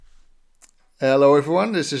Hello,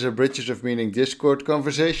 everyone. This is a Bridges of Meaning Discord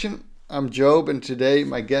conversation. I'm Job, and today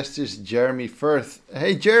my guest is Jeremy Firth.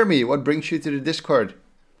 Hey, Jeremy, what brings you to the Discord?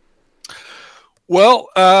 Well,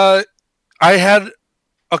 I had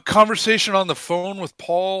a conversation on the phone with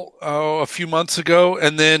Paul a few months ago,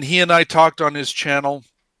 and then he and I talked on his channel.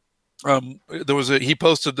 He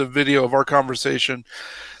posted the video of our conversation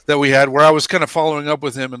that we had, where I was kind of following up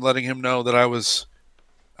with him and letting him know that I was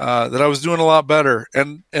doing a lot better,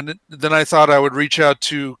 and then I thought I would reach out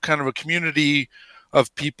to kind of a community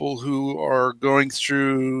of people who are going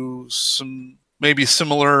through some maybe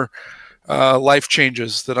similar life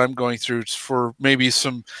changes that I'm going through, for maybe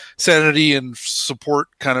some sanity and support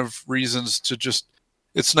kind of reasons.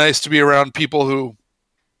 It's nice to be around people who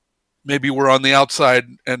maybe were on the outside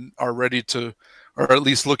and are ready to, or at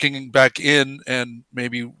least looking back in and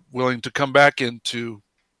maybe willing to come back into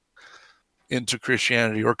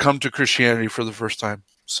Christianity, or come to Christianity for the first time.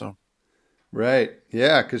 So Right.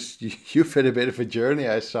 Yeah, because you've had a bit of a journey,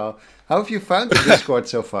 I saw. How have you found the Discord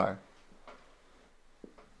so far?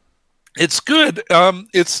 it's good.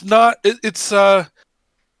 It's not. It's. I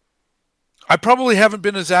probably haven't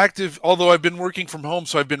been as active, although I've been working from home,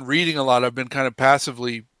 so I've been reading a lot. I've been kind of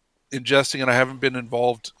passively ingesting, and I haven't been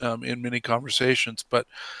involved in many conversations. But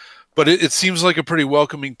it seems like a pretty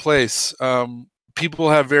welcoming place. People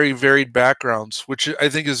have very varied backgrounds, which I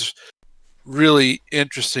think is really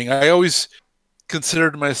interesting. I always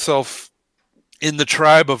considered myself in the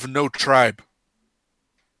tribe of no tribe,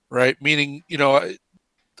 right? Meaning,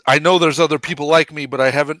 I know there's other people like me, but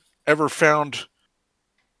I haven't ever found.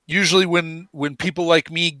 Usually, when people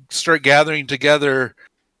like me start gathering together,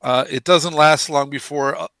 it doesn't last long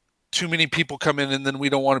before too many people come in, and then we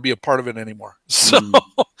don't want to be a part of it anymore. So, Hmm.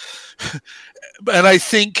 and I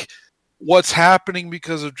think what's happening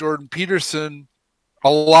because of Jordan Peterson, a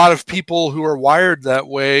lot of people who are wired that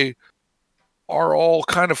way are all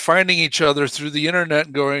kind of finding each other through the internet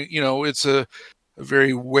and going, it's a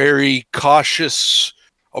very wary, cautious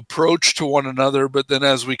approach to one another. But then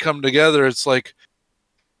as we come together, it's like,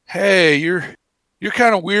 hey, you're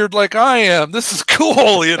kind of weird like I am. This is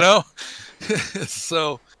cool.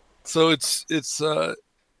 so so it's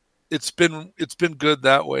been good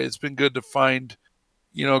that way. It's been good to find,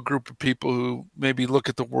 a group of people who maybe look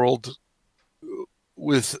at the world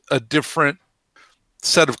with a different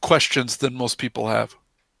set of questions than most people have.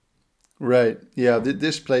 Right. Yeah,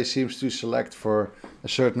 this place seems to select for a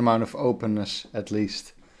certain amount of openness, at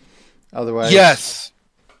least. Otherwise, Yes.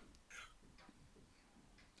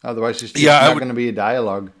 otherwise it's Yeah, just I not would. going to be a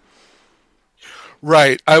dialogue.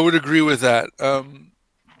 Right. I would agree with that. And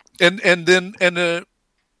then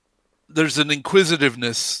there's an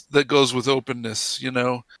inquisitiveness that goes with openness,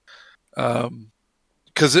 because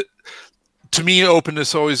it to me,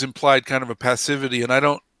 openness always implied kind of a passivity, and I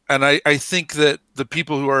don't. And I think that the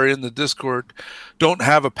people who are in the Discord don't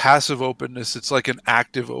have a passive openness. It's like an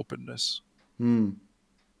active openness, Hmm.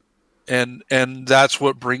 and that's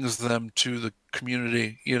what brings them to the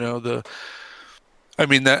community. I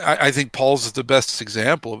mean, I think Paul's is the best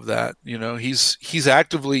example of that. He's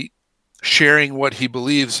actively sharing what he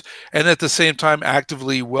believes, and at the same time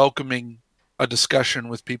actively welcoming a discussion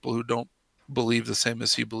with people who don't believe the same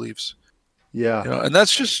as he believes. Yeah. And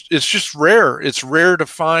it's just rare. It's rare to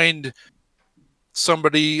find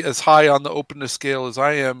somebody as high on the openness scale as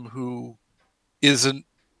I am who isn't.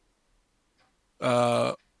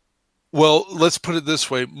 Uh, well, let's put it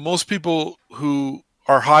this way: most people who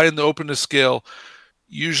are high in the openness scale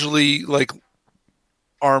usually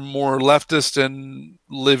are more leftist and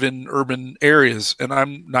live in urban areas, and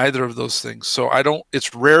I'm neither of those things. So I don't.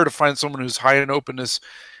 It's rare to find someone who's high in openness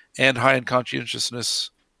and high in conscientiousness.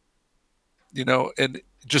 And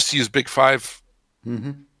just to use Big Five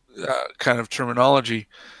Hmm. kind of terminology,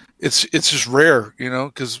 it's just rare,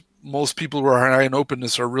 because most people who are high in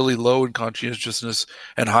openness are really low in conscientiousness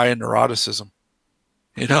and high in neuroticism.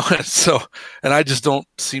 And and I just don't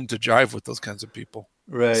seem to jive with those kinds of people.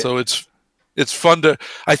 Right. So it's fun to.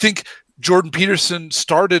 I think Jordan Peterson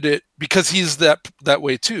started it because he's that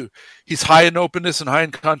way too. He's high in openness and high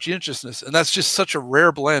in conscientiousness, and that's just such a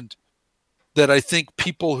rare blend that I think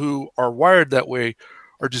people who are wired that way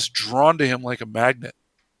are just drawn to him like a magnet.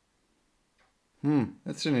 Hmm.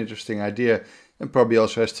 That's an interesting idea, and probably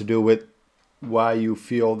also has to do with why you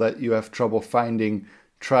feel that you have trouble finding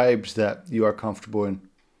tribes that you are comfortable in.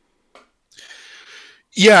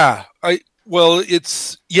 Yeah,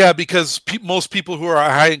 it's because most people who are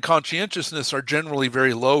high in conscientiousness are generally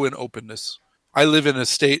very low in openness. I live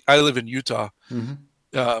in Utah, Hmm.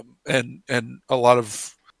 and a lot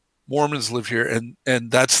of Mormons live here, and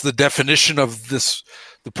that's the definition of this,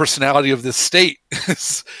 the personality of this state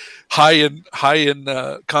is high in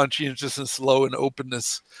conscientiousness, low in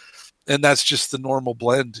openness, and that's just the normal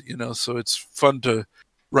blend, you know. So it's fun to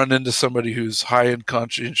run into somebody who's high in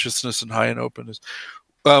conscientiousness and high in openness.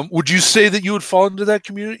 Would you say that you would fall into that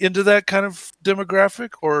community, into that kind of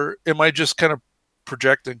demographic, or am I just kind of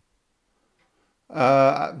projecting?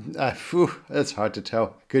 That's hard to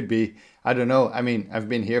tell. Could be. I don't know. I mean, I've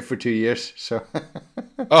been here for 2 years, so.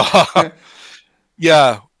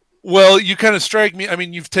 Yeah. Well, you kind of strike me. I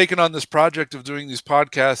mean, you've taken on this project of doing these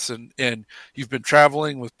podcasts, and you've been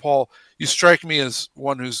traveling with Paul. You strike me as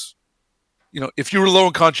one who's, you know, if you were low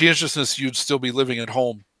in conscientiousness, you'd still be living at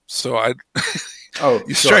home. So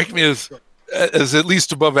you strike me as at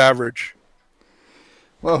least above average.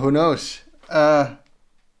 Well, who knows?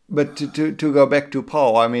 But to go back to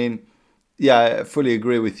Paul, I mean, yeah, I fully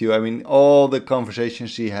agree with you. I mean, all the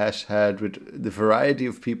conversations he has had with the variety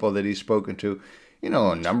of people that he's spoken to, you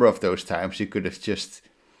know, a number of those times he could have just,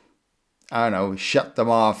 I don't know, shut them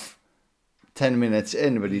off 10 minutes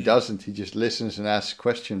in, but he doesn't. He just listens and asks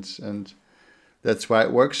questions, and that's why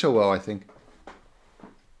it works so well, I think.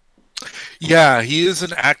 Yeah, he is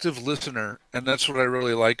an active listener, and that's what I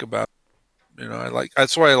really like about him. You know,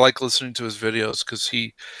 that's why I like listening to his videos, because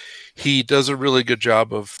he does a really good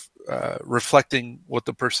job of reflecting what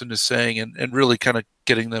the person is saying and really kind of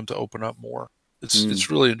getting them to open up more.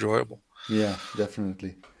 It's really enjoyable. Yeah,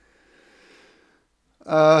 definitely.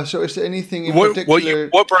 So is there anything in particular?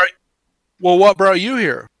 What brought you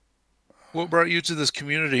here? What brought you to this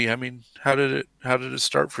community? I mean, how did it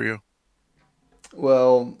start for you?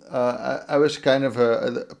 Well, I was kind of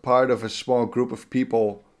a part of a small group of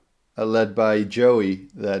people led by Joey.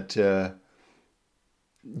 That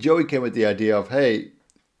Joey came with the idea of, hey,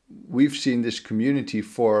 we've seen this community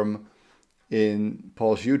form in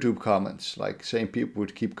Paul's YouTube comments. Like, same people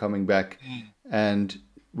would keep coming back, and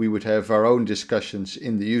we would have our own discussions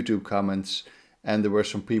in the YouTube comments. And there were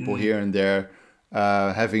some people here and there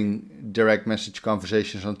having direct message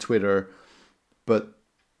conversations on Twitter, but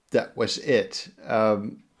that was it.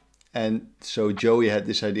 And so Joey had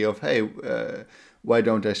this idea of, hey, why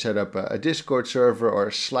don't I set up a Discord server or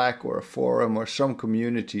a Slack or a forum or some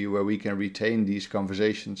community where we can retain these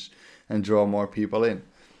conversations and draw more people in?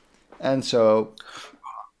 And so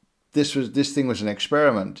this thing was an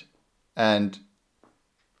experiment. And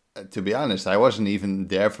to be honest, I wasn't even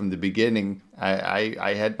there from the beginning.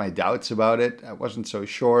 I had my doubts about it. I wasn't so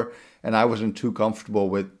sure, and I wasn't too comfortable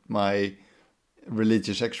with my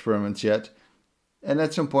religious experiments yet. And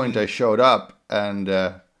at some point I showed up, and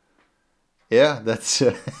that's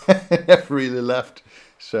never really left.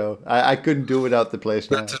 So I couldn't do without the place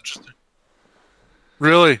now. That's interesting.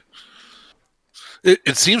 Really?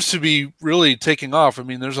 It seems to be really taking off. I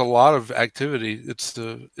mean, there's a lot of activity. It's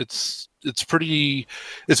been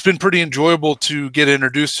pretty enjoyable to get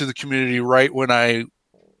introduced to the community right when I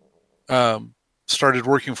started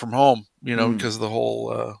working from home, you know, because of the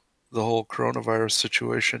whole coronavirus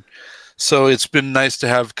situation. So it's been nice to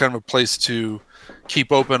have kind of a place to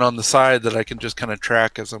keep open on the side that I can just kind of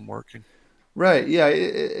track as I'm working. Right. Yeah,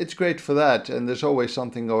 it's great for that. And there's always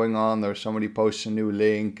something going on, or somebody posts a new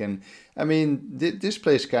link. And I mean, this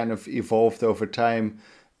place kind of evolved over time.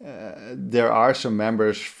 There are some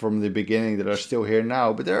members from the beginning that are still here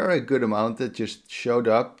now, but there are a good amount that just showed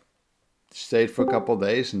up, stayed for a couple of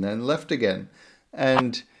days, and then left again.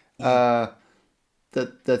 And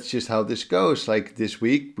that's just how this goes. Like this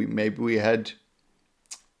week, we had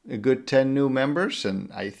a good 10 new members,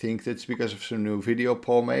 and I think that's because of some new video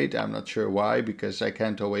Paul made. I'm not sure why, because I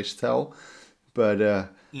can't always tell. But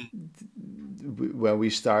when we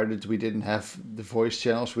started, we didn't have the voice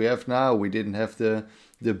channels we have now. We didn't have the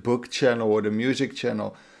book channel or the music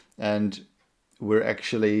channel. And we've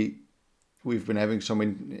been having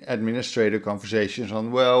some administrator conversations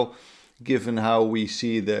on, well, given how we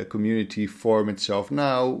see the community form itself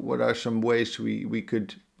now, what are some ways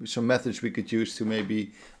some methods we could use to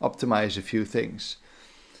maybe optimize a few things.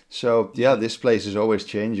 So yeah, this place is always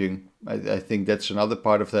changing. I think that's another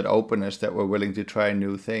part of that openness, that we're willing to try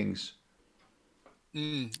new things.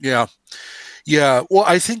 Yeah. Well,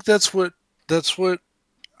 I think that's what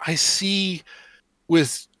I see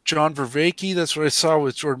with John Vervaeke. That's what I saw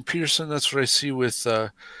with Jordan Peterson. That's what I see with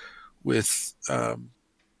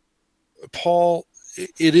Paul.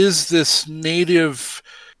 It is this native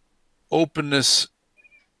openness,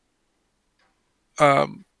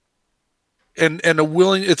 and a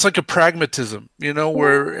willing. It's like a pragmatism, you know,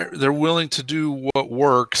 where they're willing to do what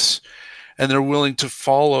works, and they're willing to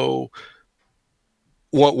follow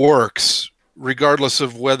what works, regardless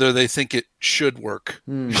of whether they think it should work.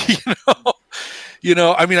 I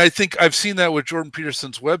mean, I think I've seen that with Jordan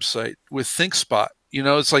Peterson's website with ThinkSpot.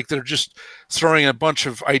 It's like they're just throwing a bunch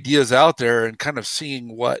of ideas out there and kind of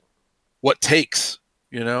seeing what takes,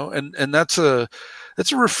 and that's a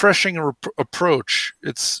refreshing approach.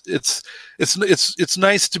 It's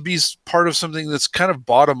nice to be part of something that's kind of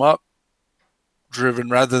bottom up driven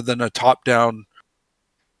rather than a top down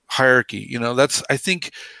hierarchy. I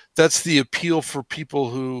think that's the appeal for people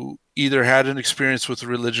who either had an experience with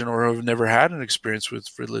religion or have never had an experience with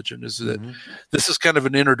religion, is that this is kind of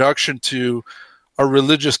an introduction to a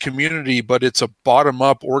religious community, but it's a bottom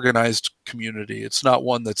up organized community. It's not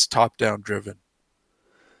one that's top down driven.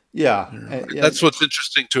 Yeah. That's what's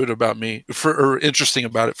interesting to it about me, or interesting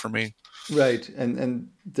about it for me. Right. And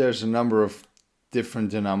there's a number of different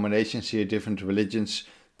denominations here, different religions.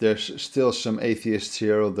 There's still some atheists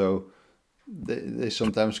here, although they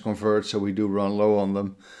sometimes convert, so we do run low on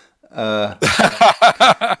them.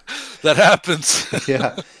 That happens.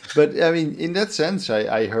 Yeah. But I mean, in that sense,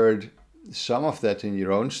 I heard some of that in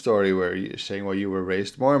your own story, where you're saying, well, you were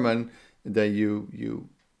raised Mormon, then you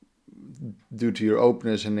due to your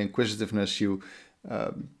openness and inquisitiveness, you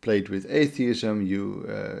played with atheism,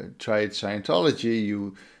 you tried Scientology,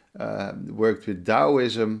 you worked with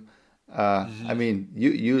Taoism. I mean,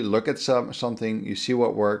 you look at something, you see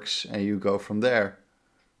what works, and you go from there.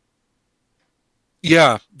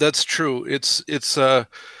 Yeah, that's true.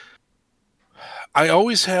 I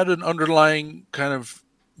always had an underlying kind of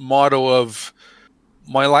motto of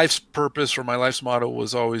my life's purpose, or my life's motto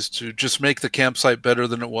was always to just make the campsite better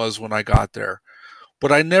than it was when I got there.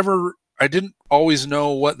 But I didn't always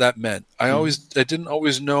know what that meant. I didn't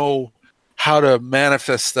always know how to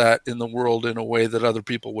manifest that in the world in a way that other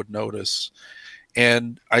people would notice.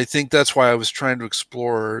 And I think that's why I was trying to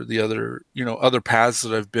explore the other paths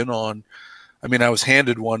that I've been on. I mean, I was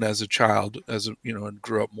handed one as a child, and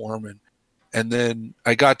grew up Mormon. And then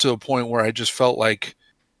I got to a point where I just felt like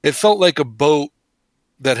a boat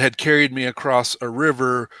that had carried me across a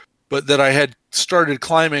river, but that I had started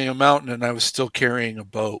climbing a mountain and I was still carrying a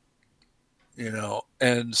boat,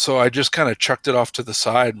 And so I just kind of chucked it off to the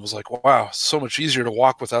side and was like, wow, so much easier to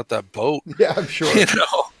walk without that boat. Yeah, I'm sure.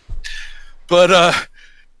 But,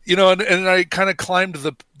 and I kind of climbed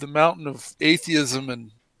the mountain of atheism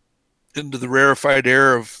and into the rarefied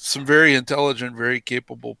air of some very intelligent, very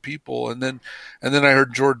capable people. And then I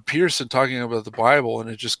heard Jordan Peterson talking about the Bible, and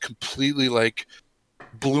it just completely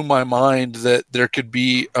blew my mind that there could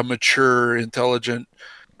be a mature, intelligent,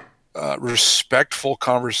 respectful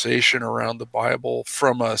conversation around the Bible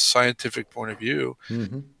from a scientific point of view.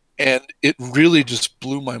 Mm-hmm. And it really just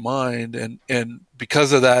blew my mind. And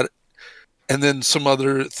because of that, and then some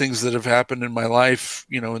other things that have happened in my life,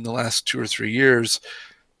 in the last 2 or 3 years,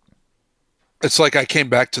 it's like I came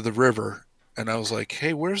back to the river and I was like,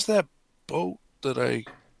 hey, where's that boat that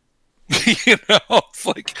it's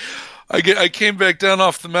like I came back down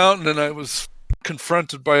off the mountain and I was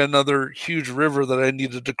confronted by another huge river that I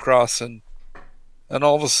needed to cross. And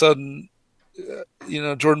all of a sudden,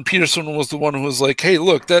 Jordan Peterson was the one who was like, hey,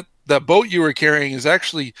 look, that boat you were carrying is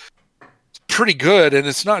actually pretty good. And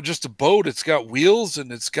it's not just a boat. It's got wheels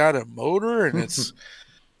and it's got a motor and it's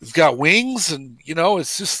got wings, and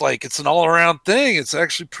it's just like it's an all around thing. It's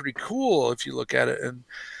actually pretty cool if you look at it, and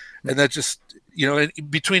that just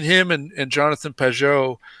between him and Jonathan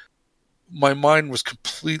Pageau, my mind was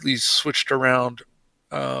completely switched around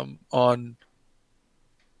on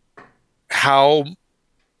how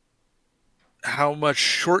many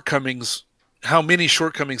shortcomings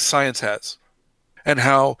science has, and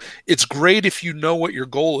how it's great if you know what your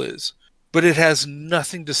goal is, but it has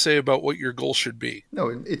nothing to say about what your goal should be. No,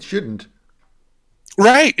 it shouldn't.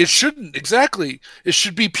 Right. It shouldn't. Exactly. It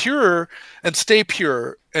should be pure and stay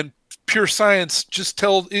pure. And pure science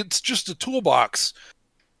it's just a toolbox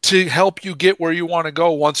to help you get where you want to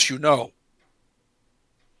go once you know.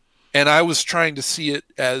 And I was trying to see it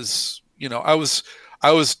as, I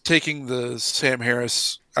was taking the Sam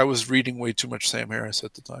Harris. I was reading way too much Sam Harris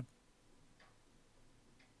at the time.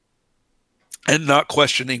 And not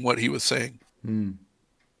questioning what he was saying.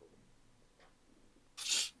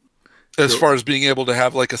 As far as being able to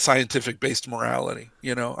have a scientific based morality,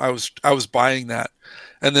 I was buying that.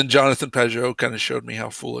 And then Jonathan Pageau kind of showed me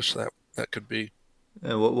how foolish that could be.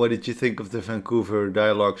 And what did you think of the Vancouver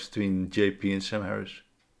dialogues between JP and Sam Harris?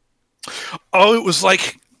 Oh, it was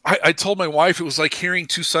like, I told my wife, it was like hearing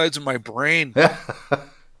two sides of my brain.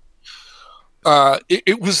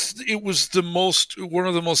 It was one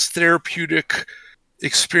of the most therapeutic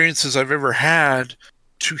experiences I've ever had,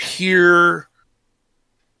 to hear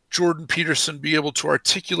Jordan Peterson be able to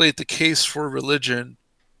articulate the case for religion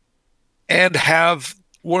and have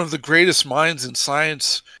one of the greatest minds in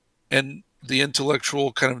science and the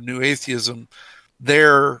intellectual kind of new atheism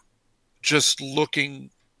there just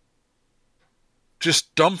looking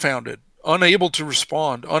just dumbfounded, unable to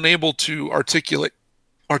respond, unable to articulate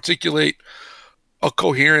a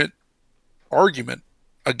coherent argument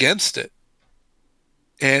against it.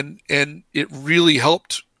 And it really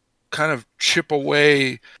helped kind of chip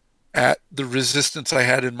away at the resistance I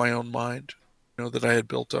had in my own mind, that I had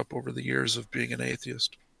built up over the years of being an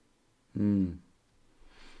atheist. Yeah,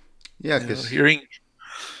 because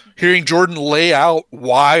hearing Jordan lay out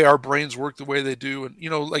why our brains work the way they do, and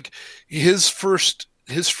like his first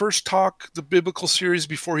talk, the biblical series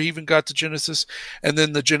before he even got to Genesis, and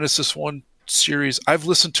then the Genesis 1 series, I've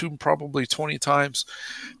listened to him probably 20 times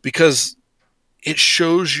because it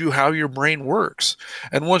shows you how your brain works.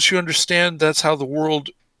 And once you understand that's how the world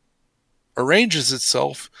arranges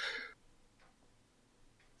itself,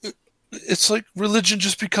 it's like religion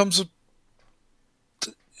just becomes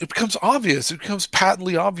obvious. It becomes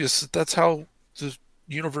patently obvious that that's how the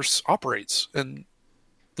universe operates. And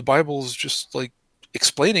the Bible is just like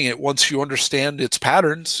explaining it. Once you understand its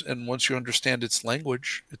patterns and once you understand its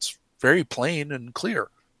language, it's very plain and clear.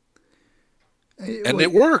 And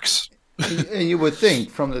it works. And you would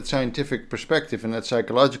think from that scientific perspective and that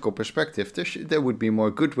psychological perspective, there would be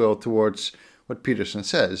more goodwill towards what Peterson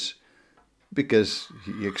says, because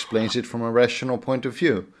he explains it from a rational point of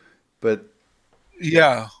view. But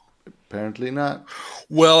yeah, apparently not.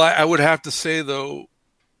 Well, I would have to say, though,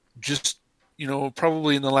 just,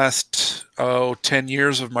 probably in the last 10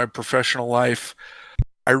 years of my professional life,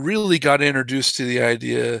 I really got introduced to the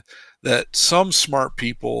idea that some smart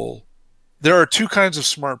people, there are two kinds of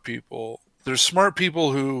smart people. There's smart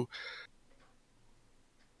people who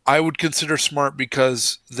I would consider smart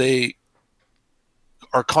because they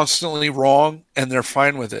are constantly wrong and they're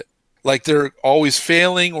fine with it. Like they're always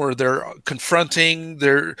failing, or they're confronting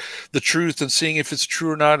the truth and seeing if it's true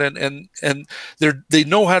or not. And they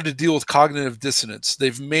know how to deal with cognitive dissonance.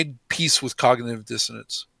 They've made peace with cognitive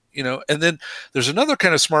dissonance, and then there's another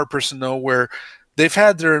kind of smart person though, where they've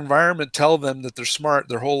had their environment tell them that they're smart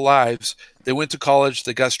their whole lives. They went to college,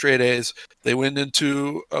 they got straight A's, they went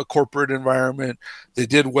into a corporate environment, they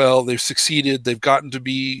did well, they've succeeded, they've gotten to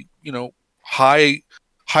be, high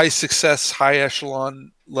success, high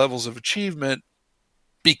echelon levels of achievement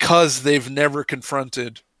because they've never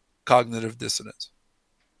confronted cognitive dissonance.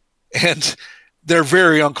 And they're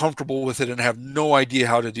very uncomfortable with it and have no idea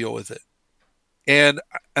how to deal with it. And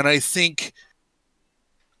I think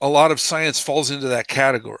a lot of science falls into that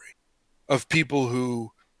category of people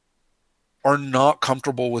who are not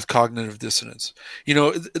comfortable with cognitive dissonance.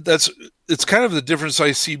 It's kind of the difference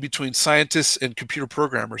I see between scientists and computer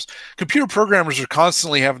programmers. Computer programmers are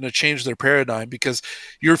constantly having to change their paradigm because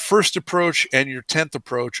your first approach and your 10th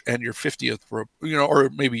approach and your 50th, or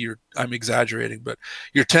maybe I'm exaggerating, but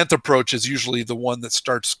your 10th approach is usually the one that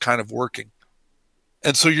starts kind of working.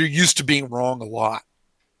 And so you're used to being wrong a lot.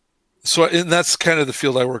 So, and that's kind of the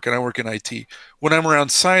field I work in. I work in IT. When I'm around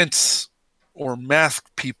science or math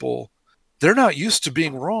people, they're not used to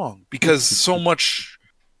being wrong because so much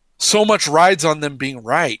rides on them being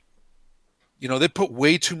right. They put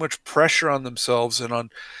way too much pressure on themselves and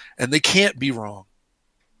they can't be wrong.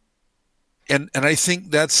 And I think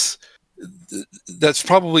that's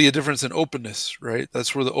probably a difference in openness, right?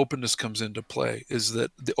 That's where the openness comes into play, is that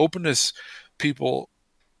the openness people,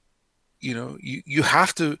 you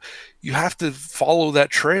have to follow that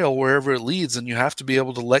trail wherever it leads, and you have to be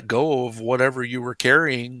able to let go of whatever you were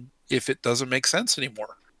carrying if it doesn't make sense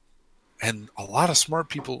anymore. And a lot of smart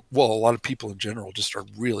people, a lot of people in general, just are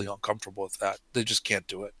really uncomfortable with that. They just can't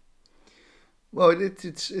do it. Well,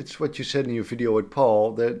 it's what you said in your video with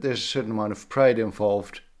Paul. There's a certain amount of pride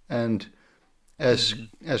involved, and as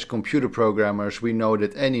computer programmers, we know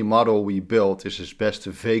that any model we build is at best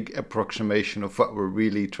a vague approximation of what we're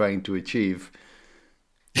really trying to achieve.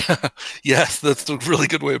 Yes, that's a really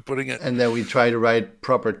good way of putting it. And then we try to write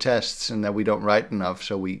proper tests, and then we don't write enough,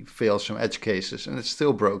 so we fail some edge cases, and it's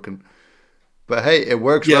still broken. But hey, it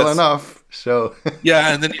works well enough. So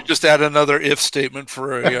yeah, and then you just add another if statement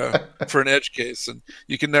for an edge case, and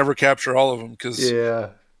you can never capture all of them because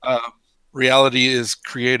reality is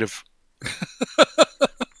creative.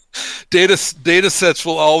 Data sets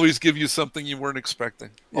will always give you something you weren't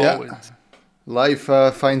expecting. Always. Yeah.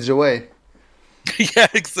 Life finds a way. Yeah,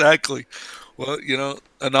 exactly. Well,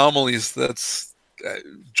 anomalies. That's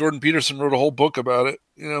Jordan Peterson wrote a whole book about it.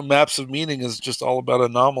 Maps of Meaning is just all about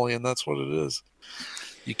anomaly, and that's what it is.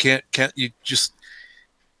 You can't. You just.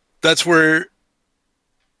 That's where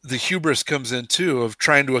the hubris comes in too, of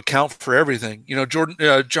trying to account for everything.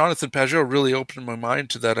 Jonathan Pageau really opened my mind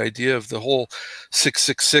to that idea of the whole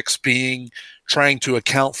 666 being trying to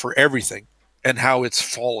account for everything, and how it's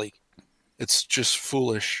folly. It's just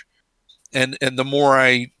foolish. And the more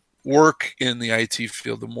I work in the IT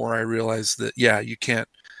field, the more I realize that, yeah, you can't,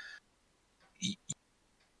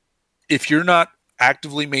 if you're not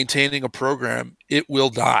actively maintaining a program, it will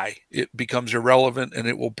die. It becomes irrelevant, and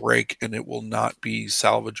it will break, and it will not be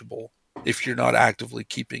salvageable if you're not actively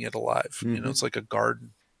keeping it alive. Mm-hmm. It's like a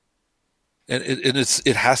garden. And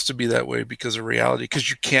it has to be that way because of reality, because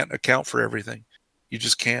you can't account for everything. You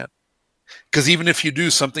just can't. Because even if you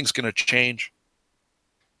do, something's going to change.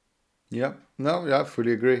 Yeah, no, yeah, I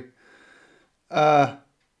fully agree. I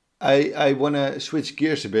want to switch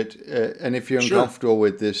gears a bit, and if you're Sure. uncomfortable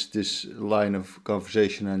with this line of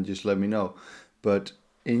conversation, and just let me know. But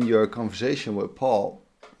in your conversation with Paul,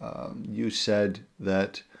 you said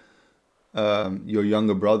that your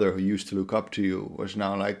younger brother, who used to look up to you, was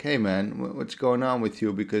now like, "Hey, man, what's going on with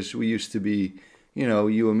you?" Because we used to be,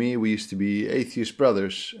 you and me, we used to be atheist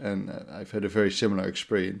brothers, and I've had a very similar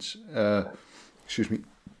experience. Excuse me.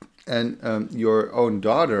 And your own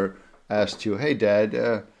daughter asked you, "Hey, Dad,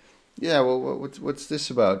 yeah, well, what's this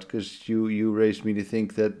about? Because you raised me to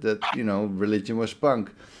think that religion was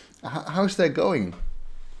bunk." How's that going?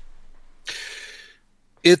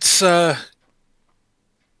 It's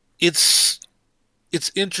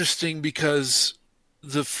it's interesting, because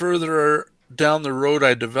the further down the road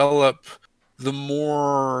I develop, the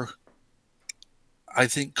more I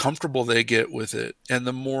think comfortable they get with it, and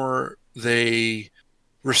the more they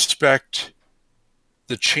respect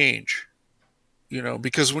the change.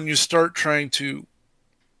 Because when you start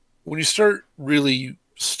really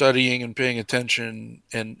studying and paying attention,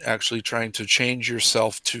 and actually trying to change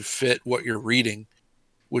yourself to fit what you're reading,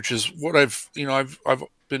 which is what I've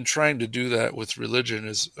been trying to do that with religion,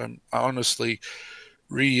 is I'm honestly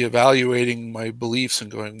reevaluating my beliefs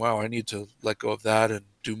and going, wow, I need to let go of that and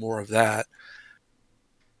do more of that.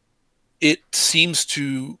 It seems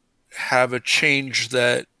to have a change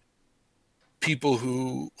that people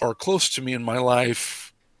who are close to me in my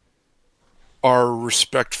life are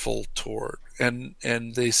respectful toward, and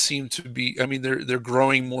they seem to be, they're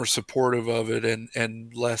growing more supportive of it,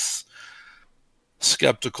 and less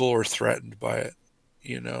skeptical or threatened by it.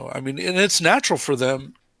 And it's natural for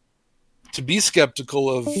them to be skeptical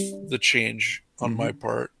of the change on my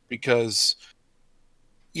part, because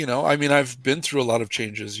I've been through a lot of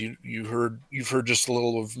changes. You've heard just a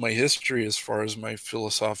little of my history as far as my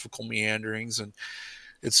philosophical meanderings, and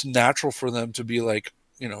it's natural for them to be like,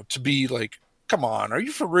 come on, are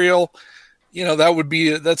you for real?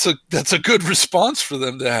 That's a good response for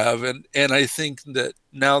them to have. And I think that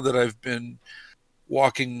now that I've been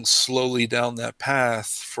walking slowly down that path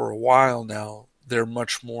for a while now, they're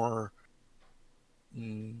much more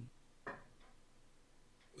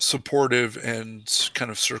supportive and kind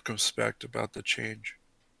of circumspect about the change.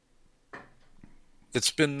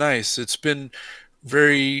 It's been nice. It's been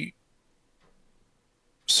very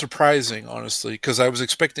surprising, honestly, because I was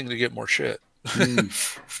expecting to get more shit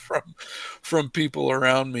from people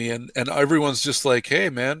around me, and everyone's just like, "Hey,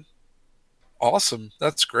 man, awesome,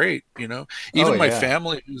 that's great." Even my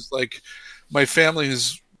family, who's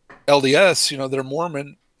LDS, they're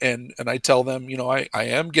Mormon, and I tell them, I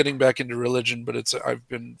am getting back into religion, but I've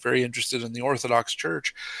been very interested in the Orthodox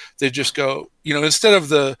Church. They just go, instead of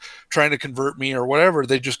the trying to convert me or whatever,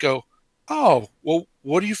 they just go, "Oh, well,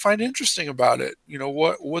 what do you find interesting about it?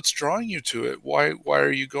 What's drawing you to it? Why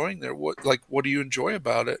are you going there? What do you enjoy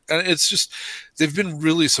about it?" And it's just, they've been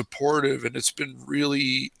really supportive, and it's been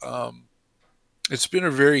really it's been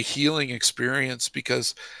a very healing experience,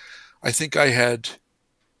 because I think I had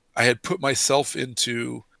put myself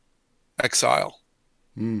into exile,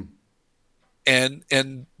 and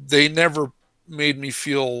they never made me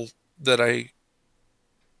feel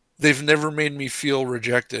they've never made me feel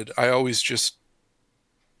rejected. I always just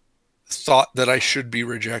thought that I should be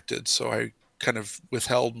rejected, so I kind of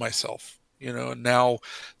withheld myself, and now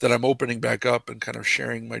that I'm opening back up and kind of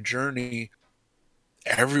sharing my journey,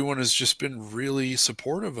 everyone has just been really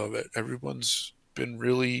supportive of it. Everyone's been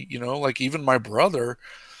really, like even my brother,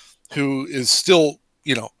 who is still,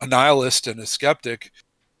 a nihilist and a skeptic,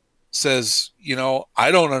 says, I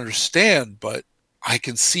don't understand, but I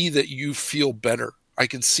can see that you feel better. I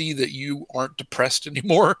can see that you aren't depressed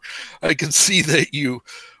anymore. I can see that you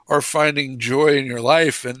are finding joy in your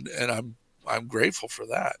life, and I'm grateful for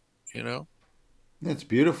that. That's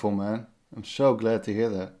beautiful, man. I'm so glad to hear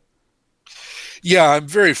that. Yeah, I'm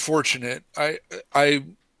very fortunate.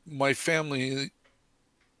 My family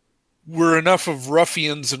we're enough of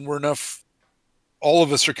ruffians, and all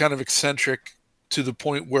of us are kind of eccentric to the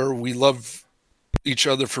point where we love each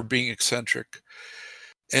other for being eccentric.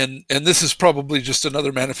 And this is probably just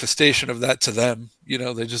another manifestation of that to them.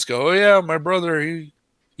 They just go, oh yeah, my brother, he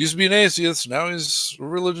used to be an atheist, now he's a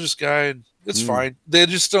religious guy. It's fine. They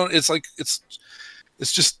just don't. It's like it's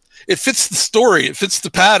just, it fits the story, it fits the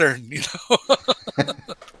pattern.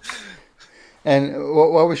 And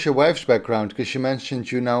what was your wife's background? Because you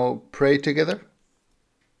mentioned you now pray together.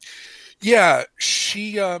 Yeah,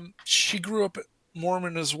 she grew up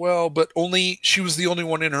Mormon as well, but she was the only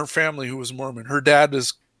one in her family who was Mormon. Her dad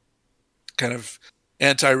is kind of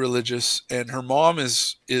anti-religious, and her mom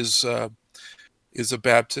is a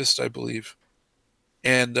Baptist, I believe.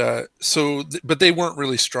 And but they weren't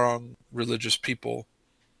really strong religious people.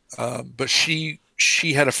 But she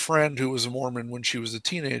had a friend who was a Mormon when she was a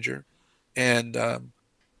teenager, and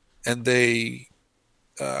they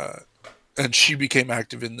and she became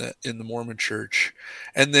active in the Mormon church.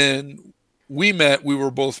 And then we met. We were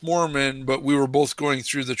both Mormon, but we were both going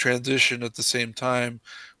through the transition at the same time.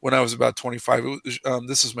 When I was about 25,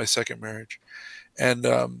 this is my second marriage, and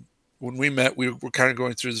when we met, we were kind of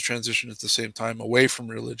going through the transition at the same time, away from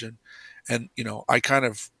religion. And I kind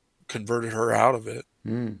of converted her out of it,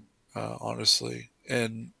 honestly.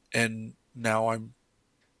 And now I'm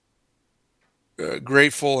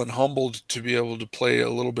grateful and humbled to be able to play a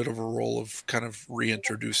little bit of a role of kind of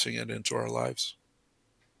reintroducing it into our lives.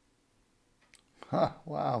 Huh,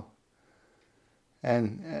 wow.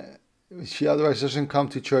 And she otherwise doesn't come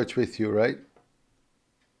to church with you, right?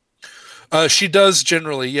 She does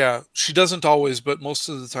generally, yeah. She doesn't always, but most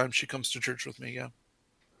of the time she comes to church with me, yeah.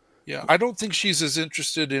 Yeah, I don't think she's as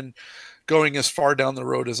interested in going as far down the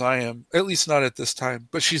road as I am, at least not at this time,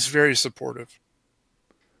 but she's very supportive.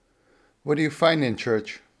 What do you find in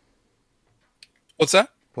church? What's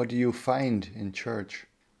that? What do you find in church?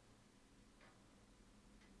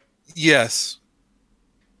 Yes.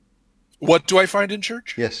 What do I find in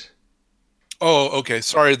church? Yes. Oh, okay.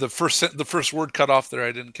 Sorry, the first word cut off there.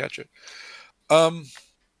 I didn't catch it.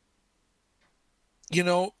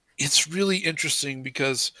 It's really interesting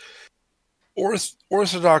because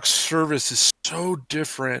Orthodox service is so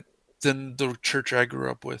different than the church I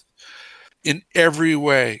grew up with. In every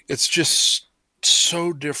way, it's just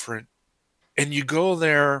so different. And you go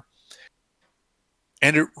there,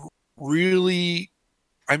 and it really,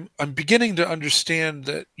 I'm beginning to understand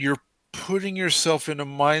that you're putting yourself in a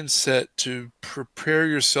mindset to prepare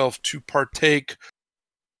yourself to partake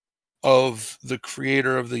of the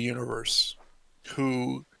creator of the universe,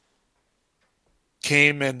 who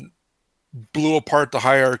came and blew apart the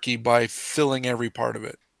hierarchy by filling every part of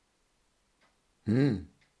it.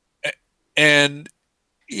 And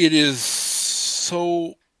it is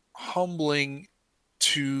so humbling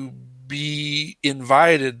to be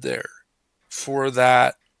invited there for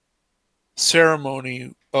that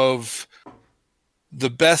ceremony of the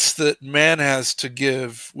best that man has to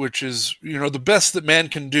give, which is, the best that man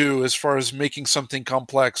can do as far as making something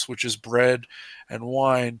complex, which is bread and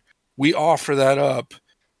wine. We offer that up,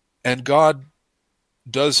 and God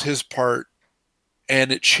does his part,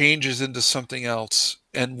 and it changes into something else,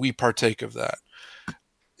 and we partake of that.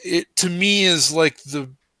 It, to me, is like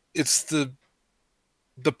it's the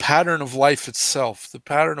pattern of life itself. The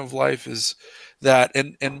pattern of life is that,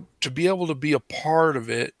 and to be able to be a part of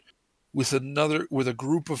it with a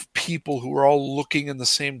group of people who are all looking in the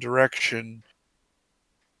same direction,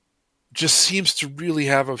 just seems to really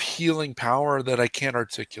have a healing power that I can't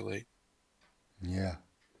articulate. Yeah.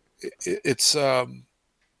 It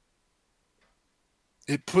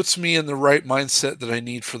puts me in the right mindset that I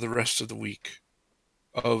need for the rest of the week,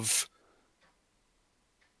 of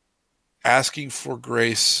asking for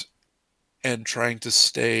grace and trying to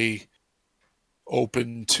stay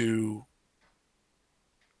open to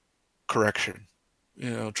correction,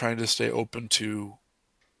 trying to stay open to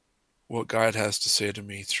what God has to say to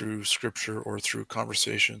me through scripture, or through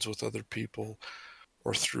conversations with other people,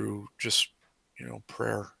 or through just,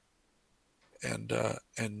 prayer.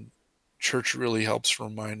 And church really helps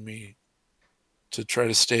remind me to try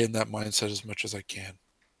to stay in that mindset as much as I can.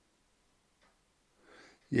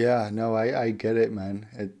 Yeah, no, I get it, man.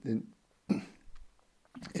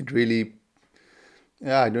 It really,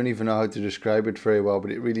 yeah, I don't even know how to describe it very well,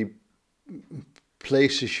 but it really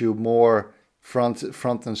places you more front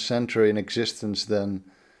and center in existence than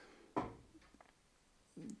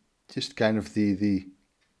just kind of the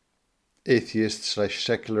atheist /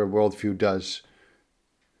 secular worldview does.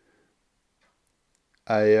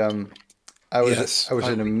 I was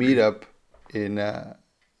in a meetup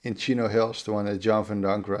in Chino Hills, the one that John Van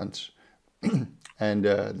Dunk runs, and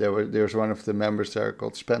there's one of the members there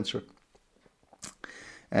called Spencer,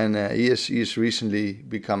 and he's recently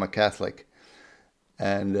become a Catholic,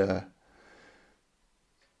 and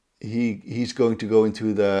he's going to go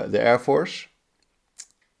into the Air Force.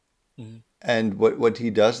 Mm-hmm. And what he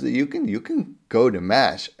does, you can go to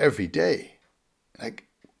mass every day. Like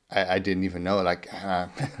I didn't even know. Like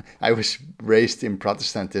I was raised in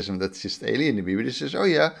Protestantism. That's just alien to me. But he says, oh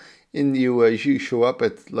yeah, you show up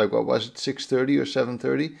at like what was it, 6:30 or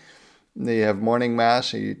 7:30. They have morning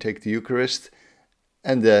mass and you take the Eucharist,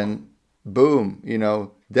 and then boom,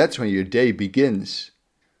 that's when your day begins.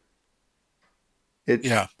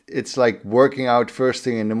 It's like working out first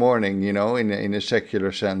thing in the morning, in a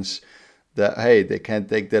secular sense. That hey, they can't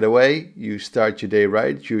take that away. You start your day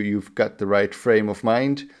right. You've got the right frame of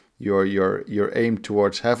mind. You're aimed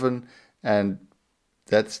towards heaven, and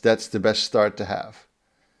that's the best start to have.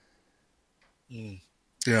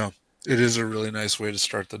 Yeah, it is a really nice way to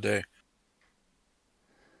start the day.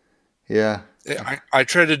 Yeah, I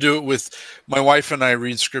try to do it with my wife, and I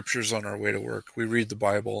read scriptures on our way to work. We read the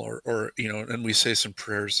Bible, or and we say some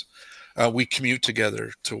prayers. We commute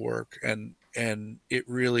together to work, and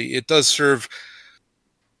it does serve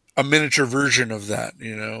a miniature version of that.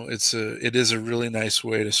 It is a really nice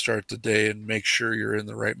way to start the day and make sure you're in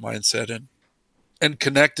the right mindset and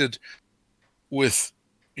connected with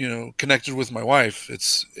my wife.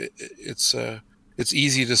 It's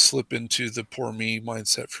easy to slip into the poor me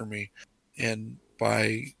mindset for me, and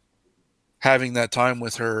by having that time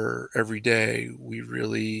with her every day, we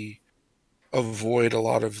really avoid a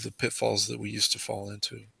lot of the pitfalls that we used to fall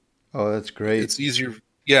into. Oh, that's great. It's easier.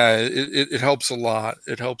 Yeah, it helps a lot.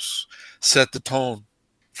 It helps set the tone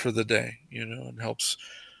for the day, and it helps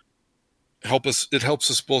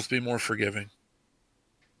us both be more forgiving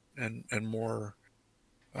and more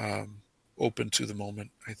open to the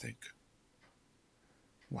moment, I think.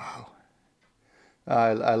 Wow.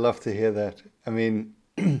 I love to hear that. I mean,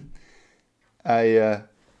 I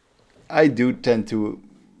do tend to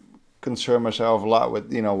concern myself a lot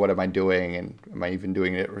with, what am I doing, and am I even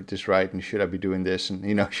doing this right, and should I be doing this,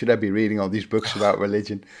 and should I be reading all these books about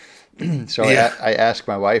religion? So yeah. I ask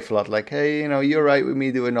my wife a lot, like, hey, you're right with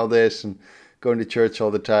me doing all this and going to church all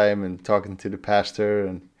the time and talking to the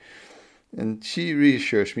pastor, and she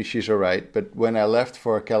reassures me she's all right. But when I left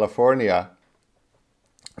for California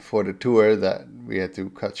for the tour that we had to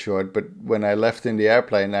cut short, but when I left in the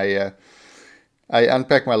airplane, I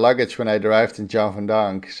unpacked my luggage when I arrived in John Van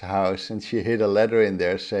Dank's house, and she hid a letter in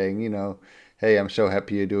there saying, hey, I'm so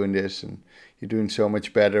happy you're doing this, and you're doing so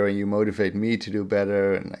much better, and you motivate me to do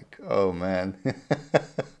better. And like, oh man,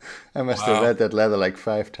 I must have read that letter like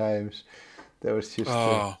 5 times. That was just,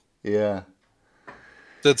 yeah.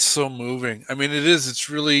 That's so moving. I mean, it is. It's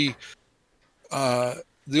really, the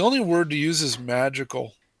only word to use is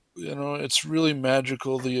magical. It's really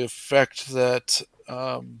magical, the effect that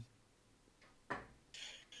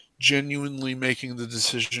genuinely making the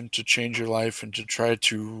decision to change your life and to try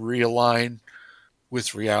to realign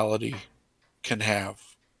with reality can have.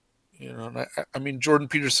 And I mean, Jordan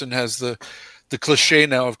Peterson has the cliche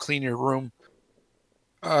now of clean your room,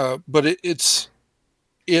 but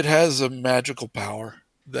it has a magical power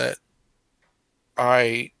that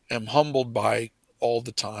I am humbled by all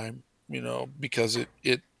the time, because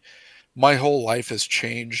my whole life has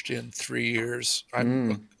changed in 3 years.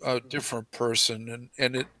 I'm a different person,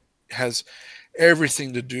 and it has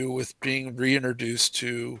everything to do with being reintroduced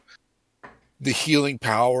to the healing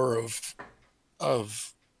power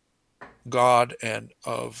of God and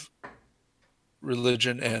of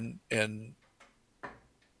religion and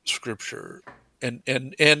scripture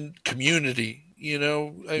and community.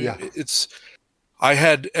 I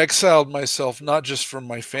had exiled myself not just from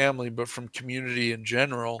my family but from community in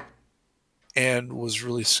general, and was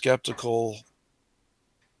really skeptical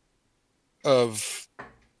of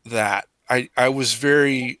that. I was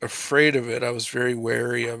very afraid of it. I was very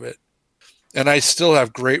wary of it. And I still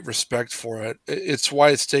have great respect for it. It's why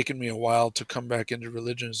it's taken me a while to come back into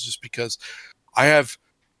religion, is just because I have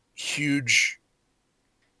huge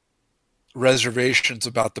reservations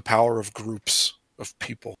about the power of groups of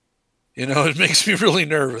people. It makes me really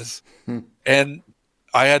nervous. And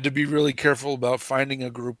I had to be really careful about finding a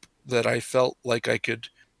group that I felt like I could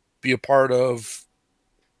be a part of,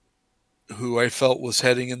 who I felt was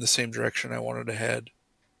heading in the same direction I wanted to head.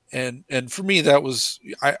 And for me, that was,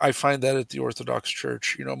 I find that at the Orthodox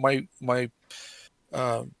Church. My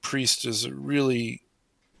priest is a really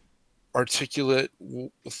articulate,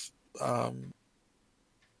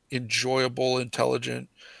 enjoyable, intelligent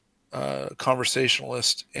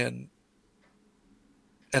conversationalist, and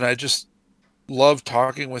I just love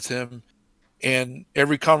talking with him And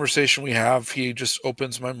every conversation we have, he just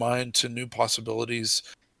opens my mind to new possibilities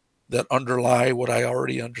that underlie what I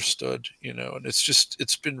already understood, and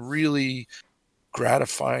it's been really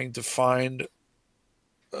gratifying to find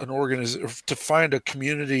to find a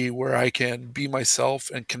community where I can be myself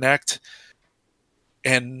and connect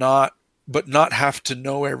and not have to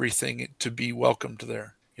know everything to be welcomed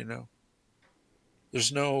there.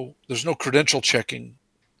 There's no credential checking,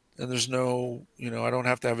 and there's no, I don't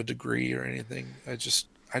have to have a degree or anything.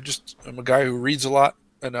 I'm a guy who reads a lot,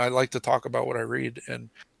 and I like to talk about what I read, and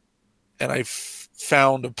I've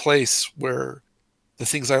found a place where the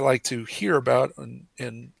things I like to hear about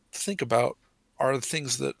and think about are the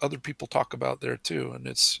things that other people talk about there too. And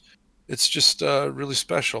it's just really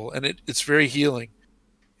special, and it's very healing.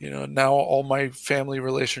 Now all my family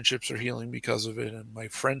relationships are healing because of it, and my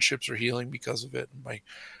friendships are healing because of it, and my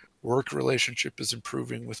work relationship is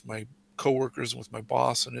improving with my coworkers and with my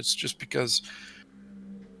boss, and it's just because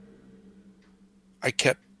I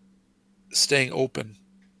kept staying open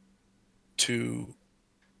to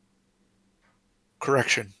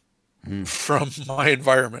correction from my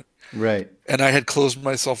environment. Right. And I had closed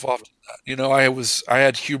myself off to that. I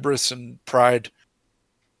had hubris and pride,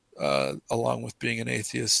 along with being an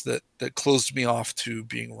atheist, that closed me off to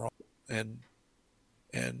being wrong, and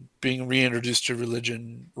being reintroduced to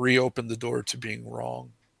religion reopened the door to being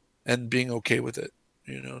wrong and being okay with it,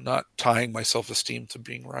 not tying my self-esteem to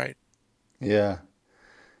being right. Yeah.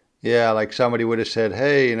 Yeah, like somebody would have said,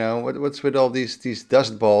 "Hey, what's with all these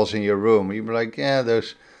dust balls in your room?" You'd be like, "Yeah,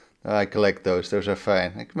 those, I collect those. Those are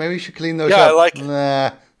fine. Like, maybe you should clean those up." I like it.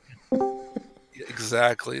 Nah.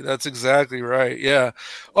 Exactly. That's exactly right. Yeah.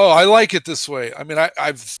 Oh, I like it this way. I mean,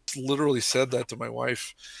 I've literally said that to my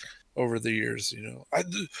wife over the years.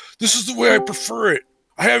 This is the way I prefer it.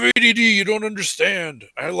 I have ADD. You don't understand.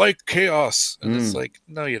 I like chaos. And it's like,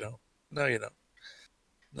 no, you don't. No, you don't.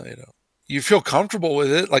 No, you don't. You feel comfortable with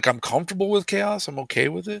it. Like, I'm comfortable with chaos. I'm okay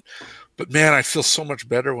with it. But man, I feel so much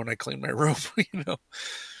better when I clean my room.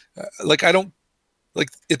 Like, I don't, like,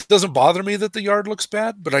 it doesn't bother me that the yard looks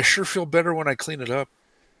bad, but I sure feel better when I clean it up.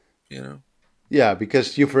 Yeah,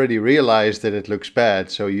 because you've already realized that it looks bad,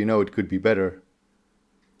 so it could be better.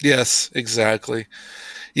 Yes, exactly.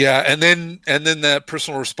 Yeah, and then that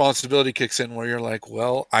personal responsibility kicks in where you're like,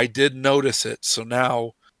 well, I did notice it, so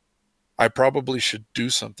now I probably should do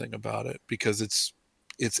something about it because it's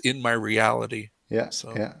in my reality. Yeah.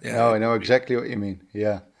 So yeah. No, I know exactly what you mean.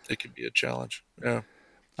 Yeah. It can be a challenge. Yeah.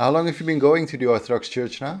 How long have you been going to the Orthodox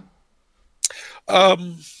Church now?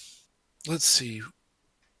 Let's see.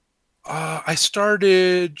 I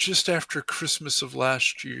started just after Christmas of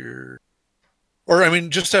last year. Or, I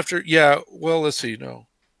mean, just after, yeah, well, let's see, no.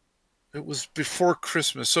 It was before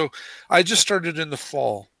Christmas. So I just started in the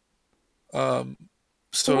fall.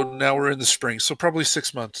 So now we're in the spring. So probably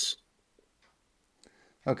 6 months.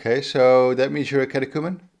 Okay, so that means you're a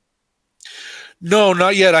catechumen? No,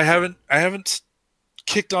 not yet. I haven't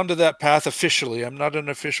kicked onto that path officially. I'm not an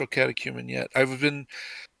official catechumen yet. I've been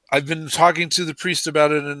talking to the priest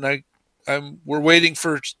about it, and we're waiting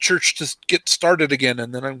for church to get started again,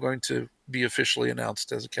 and then I'm going to be officially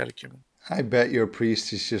announced as a catechumen. I bet your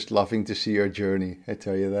priest is just loving to see your journey. I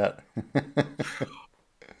tell you that.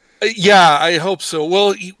 Yeah, I hope so.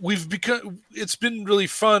 Well, it's been really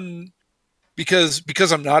fun because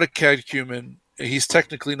I'm not a catechumen. He's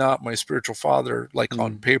technically not my spiritual father, like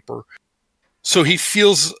on paper. So he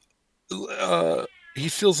feels a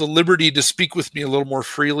liberty to speak with me a little more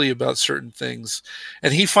freely about certain things,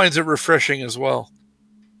 and he finds it refreshing as well.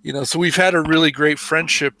 So we've had a really great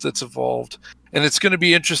friendship that's evolved, and it's going to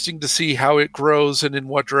be interesting to see how it grows and in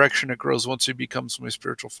what direction it grows once he becomes my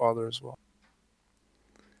spiritual father as well.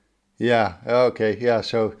 Yeah. Okay. Yeah.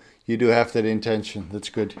 So you do have that intention. That's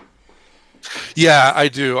good. Yeah, I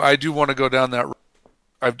do. I do want to go down that road.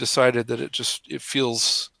 I've decided that it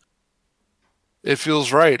feels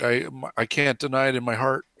right. I can't deny it in my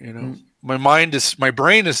heart. My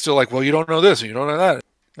brain is still like, well, you don't know this and you don't know that.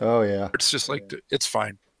 Oh yeah. It's just like, it's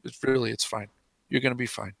fine. It's fine. You're going to be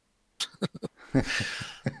fine.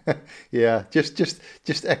 Yeah.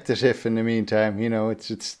 Just act as if in the meantime,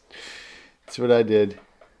 it's what I did.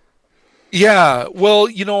 Yeah. Well,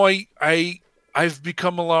 I've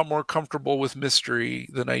become a lot more comfortable with mystery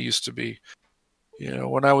than I used to be.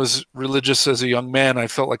 When I was religious as a young man, I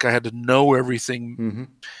felt like I had to know everything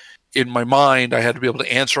in my mind. I had to be able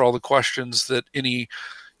to answer all the questions that I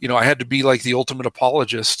had to be like the ultimate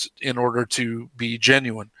apologist in order to be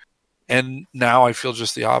genuine. And now I feel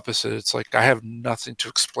just the opposite. It's like I have nothing to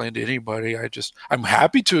explain to anybody. I'm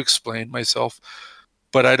happy to explain myself,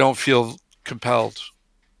 but I don't feel compelled.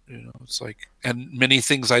 It's like, and many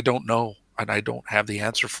things I don't know. I don't have the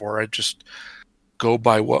answer for. I just go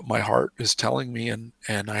by what my heart is telling me, and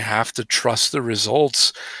I have to trust the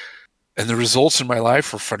results. And the results in my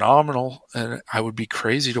life are phenomenal, and I would be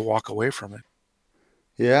crazy to walk away from it.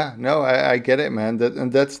 Yeah, no, I get it, man.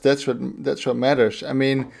 That's what matters. I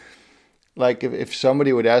mean, like if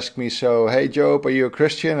somebody would ask me, so hey Job, are you a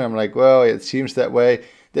Christian? I'm like, well, it seems that way.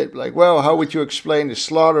 They're like, well, how would you explain the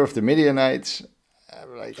slaughter of the Midianites?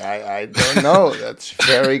 I'm like, I don't know. That's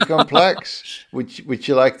very complex. Would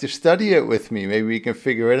you like to study it with me? Maybe we can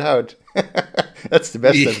figure it out. That's the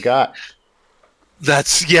best I've got.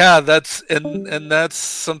 That's and that's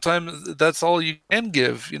sometimes that's all you can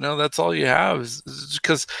give, that's all you have is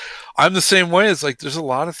because I'm the same way. It's like there's a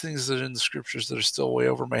lot of things that are in the scriptures that are still way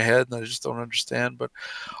over my head and I just don't understand, but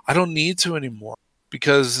I don't need to anymore,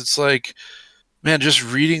 because it's like, man, just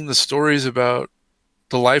reading the stories about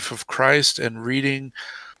the life of Christ and reading,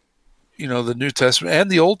 the New Testament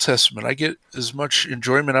and the Old Testament. I get as much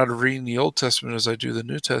enjoyment out of reading the Old Testament as I do the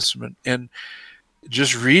New Testament, and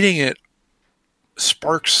just reading it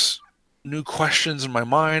sparks new questions in my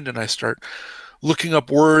mind, and I start looking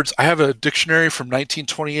up words. I have a dictionary from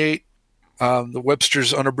 1928, the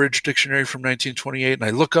Webster's Unabridged Dictionary from 1928, and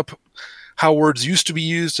I look up how words used to be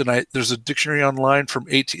used, and there's a dictionary online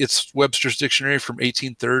it's Webster's Dictionary from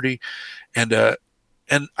 1830, and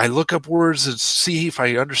I look up words and see if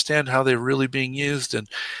I understand how they're really being used, and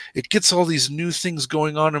it gets all these new things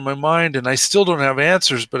going on in my mind, and I still don't have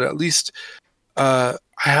answers, but at least I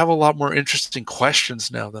have a lot more interesting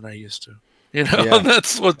questions now than I used to. Yeah.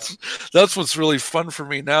 That's what's really fun for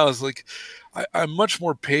me now, is like I'm much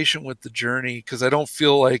more patient with the journey, because I don't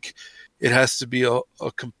feel like it has to be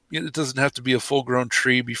it doesn't have to be a full-grown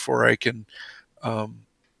tree before I can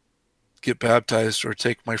get baptized or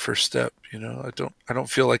take my first step. I don't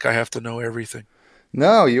feel like I have to know everything.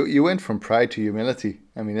 No, you went from pride to humility.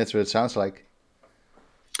 I mean, that's what it sounds like.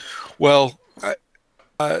 Well,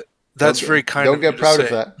 that's very kind of you. Don't get proud of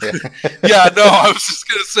that. Yeah. Yeah, no, I was just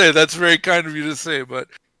going to say that's very kind of you to say, but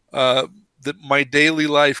that my daily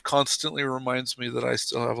life constantly reminds me that I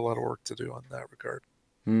still have a lot of work to do on that regard.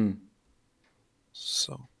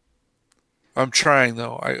 So I'm trying,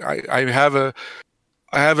 though. I have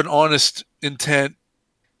an honest intent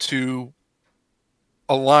to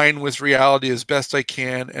align with reality as best I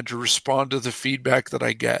can and to respond to the feedback that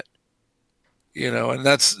I get. And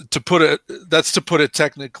that's to put it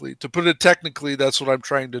technically. To put it technically, that's what I'm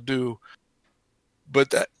trying to do.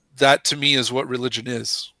 But that to me is what religion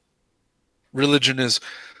is. Religion is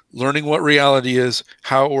learning what reality is,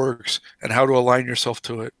 how it works, and how to align yourself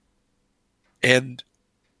to it, and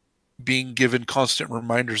being given constant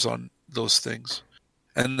reminders on those things.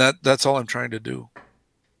 And that's all I'm trying to do.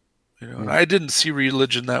 And I didn't see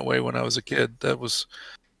religion that way when I was a kid. It was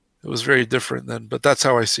very different then, but that's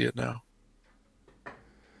how I see it now.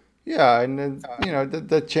 Yeah, and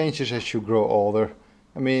that changes as you grow older.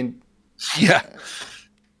 I mean, yeah,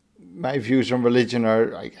 my views on religion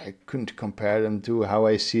I couldn't compare them to how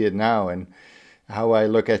I see it now, and how I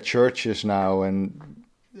look at churches now, and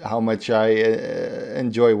how much I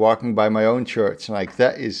enjoy walking by my own church. Like,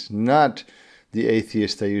 that is not the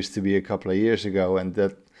atheist I used to be a couple of years ago, and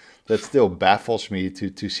that still baffles me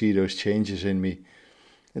to see those changes in me.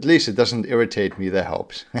 At least it doesn't irritate me. That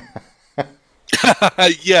helps.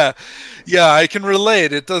 yeah, I can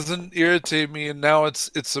relate. It doesn't irritate me, and now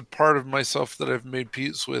it's a part of myself that I've made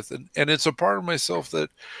peace with, and it's a part of myself that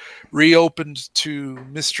reopened to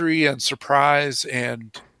mystery and surprise,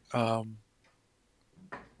 and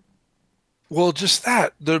just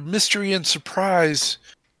that, the mystery and surprise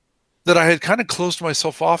that I had kind of closed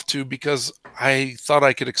myself off to, because I thought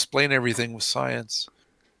I could explain everything with science.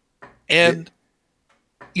 And,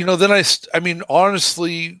 then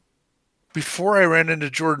honestly, before I ran into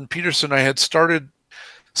Jordan Peterson, I had started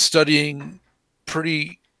studying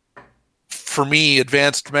pretty, for me,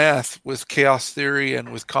 advanced math with chaos theory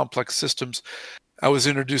and with complex systems. I was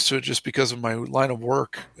introduced to it just because of my line of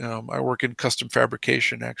work. I work in custom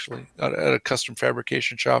fabrication, actually, at a custom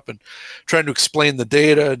fabrication shop, and trying to explain the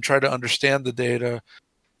data and try to understand the data.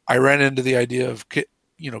 I ran into the idea of,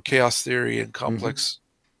 chaos theory and complex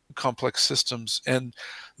systems, and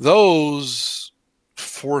those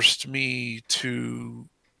forced me to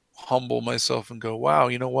humble myself and go, wow,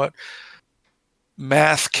 you know what?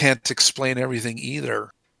 Math can't explain everything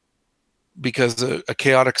either, because a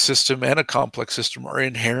chaotic system and a complex system are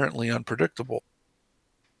inherently unpredictable.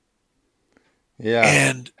 Yeah.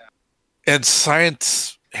 And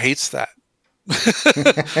science hates that.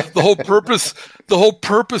 The whole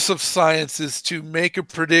purpose of science is to make a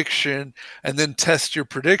prediction and then test your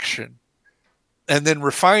prediction and then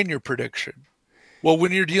refine your prediction. Well,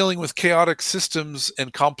 when you're dealing with chaotic systems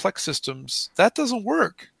and complex systems, that doesn't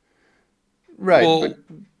work. Right, well, but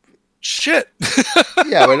shit.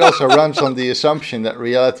 yeah, but it also runs on the assumption that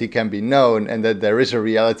reality can be known and that there is a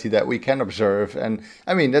reality that we can observe. And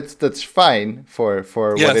I mean, that's fine for what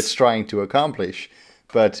it's Yes. trying to accomplish.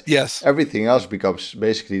 But Yes. everything else becomes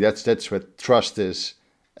basically that's what trust is.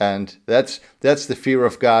 And that's the fear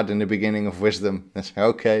of God in the beginning of wisdom. It's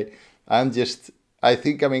okay, I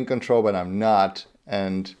think I'm in control, but I'm not,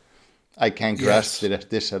 and I can't grasp Yes.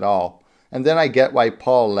 this at all. And then I get why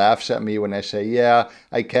Paul laughs at me when I say, "Yeah,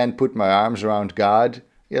 I can't put my arms around God."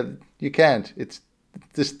 Yeah, you can't. It's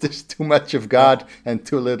there's too much of God No. and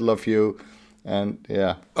too little of you, and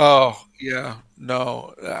yeah. Oh, yeah.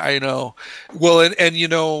 No, I know. Well, and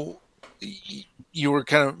you were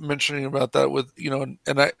kind of mentioning about that with,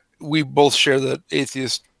 and we both share that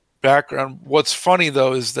atheist background. What's funny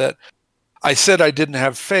though is that I said I didn't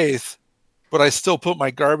have faith, but I still put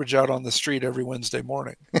my garbage out on the street every Wednesday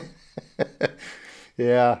morning.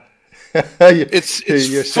 Yeah, It's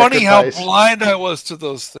your funny how sacrifice. blind I was to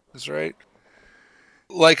those things, right?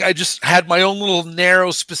 Like I just had my own little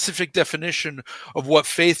narrow specific definition of what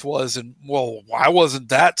faith was, and well, I wasn't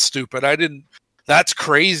that stupid. I didn't That's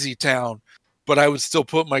crazy town. But I would still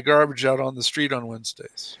put my garbage out on the street on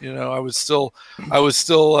Wednesdays. I was still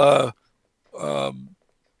um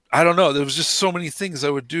I don't know, there was just so many things I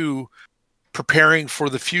would do preparing for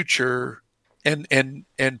the future, and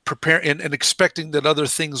prepare and expecting that other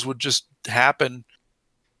things would just happen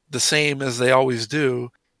the same as they always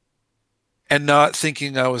do, and not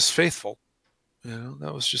thinking I was faithful.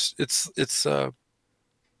 That was just it's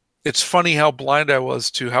funny how blind I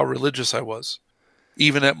was to how religious I was,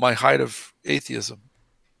 even at my height of atheism.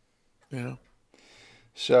 You know.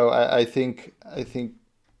 So I think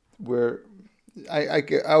we're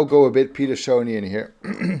I'll go a bit Petersonian here.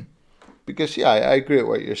 Because yeah, I agree with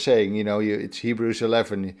what you're saying. It's Hebrews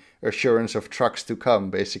 11, assurance of trucks to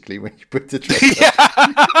come, basically, when you put the trucks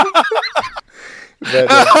up. But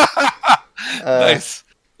Nice.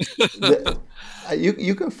 the,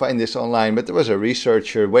 you can find this online, but there was a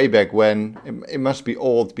researcher way back when. It must be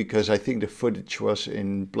old because I think the footage was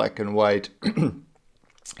in black and white.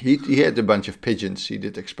 He had a bunch of pigeons. He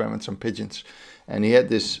did experiments on pigeons, and he had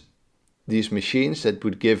these machines that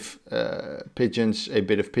would give pigeons a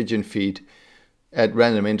bit of pigeon feed at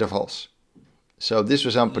random intervals. So this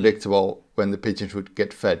was unpredictable when the pigeons would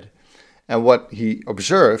get fed. And what he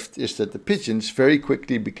observed is that the pigeons very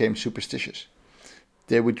quickly became superstitious.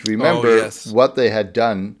 They would Oh remember yes. what they had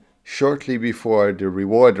done shortly before the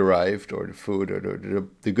reward arrived, or the food, or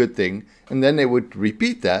the good thing, and then they would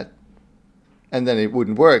repeat that, and then it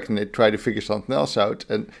wouldn't work, and they'd try to figure something else out.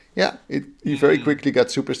 And yeah, he very quickly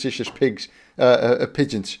got superstitious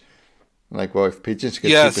pigeons. Like, well, if pigeons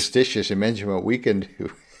get Yes. superstitious, imagine what we can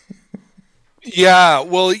do. Yeah.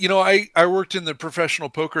 Well, I worked in the professional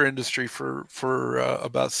poker industry for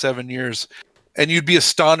about 7 years, and you'd be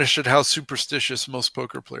astonished at how superstitious most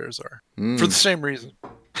poker players are for the same reason.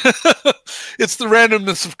 It's the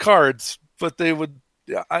randomness of cards, but they would.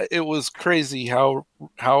 It was crazy how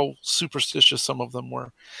superstitious some of them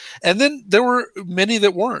were, and then there were many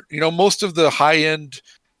that weren't. Most of the high end,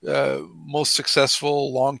 most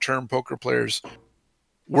successful long term poker players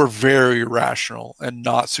were very rational and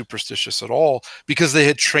not superstitious at all, because they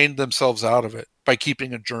had trained themselves out of it by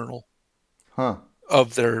keeping a journal Huh.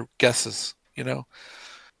 of their guesses.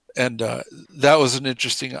 And that was an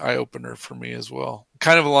interesting eye opener for me as well.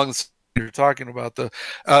 Kind of along the you're talking about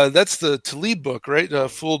that's the Talib book, right?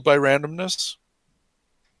 Fooled by Randomness.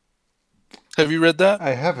 Have you read that?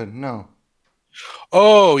 I haven't, no.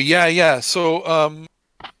 Oh yeah, yeah. So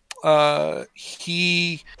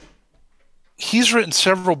he's written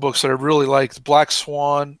several books that I really liked. Black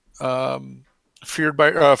Swan, Fooled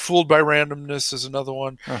by Randomness is another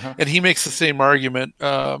one, Uh-huh. and he makes the same argument.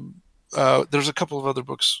 There's a couple of other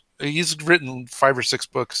books. He's written 5 or 6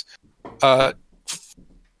 books.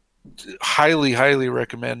 Highly, highly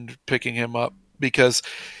recommend picking him up, because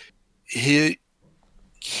he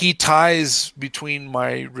ties between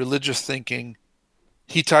my religious thinking.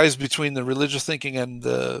 He ties between the religious thinking and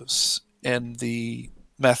the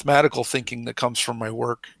mathematical thinking that comes from my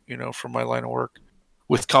work, from my line of work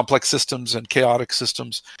with complex systems and chaotic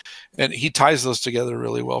systems. And he ties those together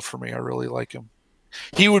really well for me. I really like him.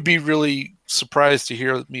 He would be really surprised to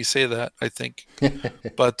hear me say that, I think.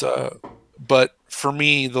 But for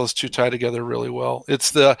me, those two tie together really well.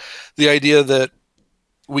 It's the idea that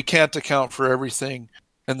we can't account for everything,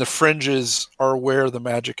 and the fringes are where the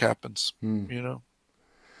magic happens. The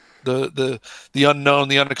unknown,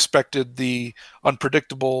 the unexpected, the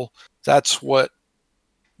unpredictable. That's what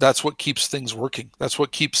that's what keeps things working. That's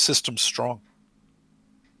what keeps systems strong.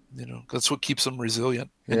 That's what keeps them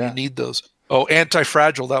resilient. And you need those. Oh,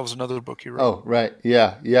 Anti-Fragile, that was another book you wrote. Oh, right.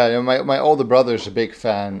 Yeah. My older brother's a big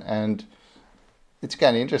fan, and it's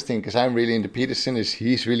kind of interesting because I'm really into Peterson.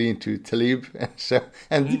 He's really into Taleb,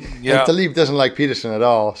 and Taleb doesn't like Peterson at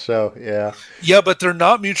all. So yeah. Yeah, but they're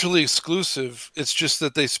not mutually exclusive. It's just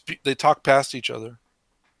that they talk past each other.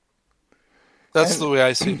 That's the way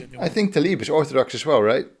I see it. Anyway. I think Taleb is Orthodox as well,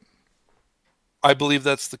 right? I believe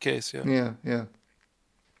that's the case. Yeah. Yeah.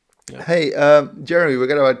 Hey, Jeremy, we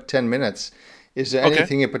got about 10 minutes. Is there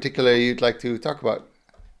anything in particular you'd like to talk about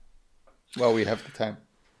while we have the time?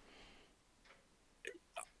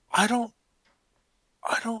 I don't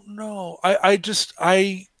know. I've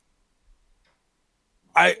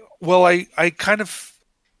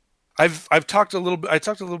talked a little bit. I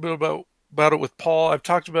talked a little bit about it with Paul. I've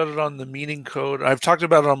talked about it on the Meaning Code. I've talked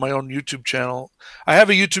about it on my own YouTube channel. I have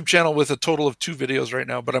a YouTube channel with a total of 2 videos right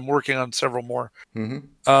now, but I'm working on several more.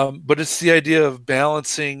 Mm-hmm. But it's the idea of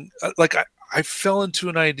balancing. Like I fell into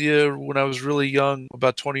an idea when I was really young,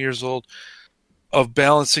 about 20 years old, of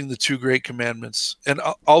balancing the 2 great commandments. And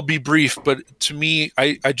I'll be brief, but to me,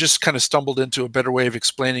 I just kind of stumbled into a better way of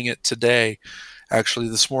explaining it today. Actually,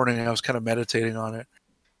 this morning I was kind of meditating on it.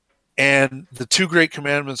 And the 2 great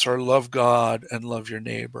commandments are love God and love your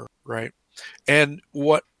neighbor, right? And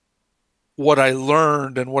what I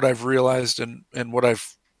learned and what I've realized and what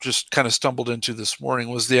I've just kind of stumbled into this morning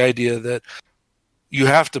was the idea that you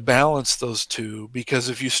have to balance those 2, because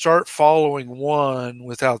if you start following one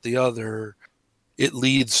without the other, it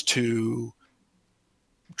leads to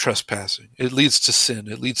trespassing. It leads to sin.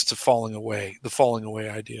 It leads to falling away, the falling away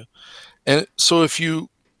idea. And so if we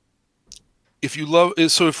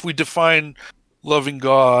define loving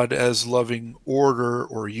God as loving order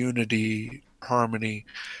or unity, harmony,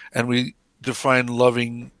 and we define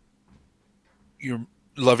loving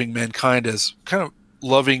mankind as kind of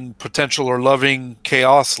loving potential or loving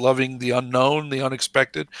chaos, loving the unknown, the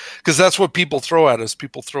unexpected, because that's what people throw at us.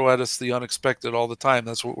 People throw at us the unexpected all the time.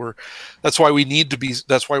 That's why we need to be,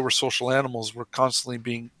 that's why we're social animals. We're constantly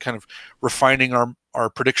being kind of refining our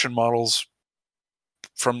prediction models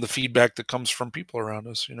from the feedback that comes from people around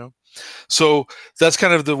us, So that's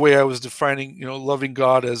kind of the way I was defining, loving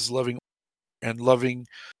God as loving, and loving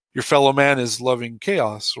your fellow man as loving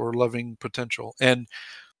chaos or loving potential. And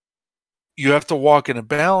you have to walk in a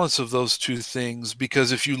balance of those 2 things,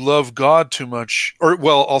 because if you love God too much,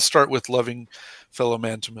 I'll start with loving fellow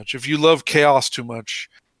man too much. If you love chaos too much,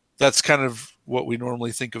 that's kind of what we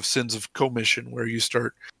normally think of sins of commission, where you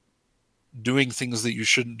start doing things that you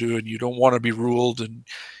shouldn't do, and you don't want to be ruled, and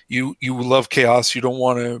you love chaos. You don't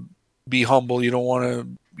want to be humble. You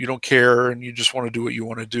don't care, and you just want to do what you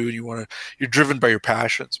want to do, and you're driven by your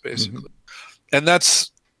passions, basically. Mm-hmm. And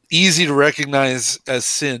that's easy to recognize as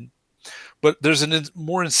sin. But there's a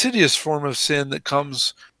more insidious form of sin that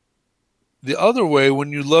comes the other way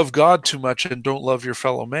when you love God too much and don't love your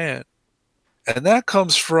fellow man. And that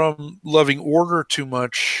comes from loving order too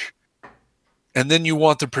much, and then you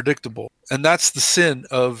want the predictable. And that's the sin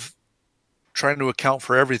of trying to account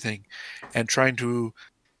for everything and trying to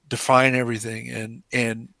define everything.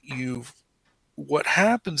 And what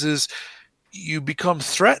happens is you become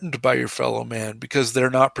threatened by your fellow man because they're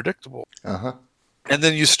not predictable. Uh-huh. And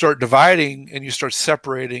then you start dividing, and you start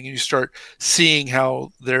separating, and you start seeing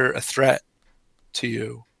how they're a threat to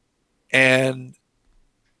you. And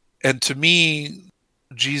to me,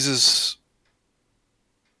 Jesus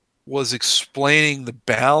was explaining the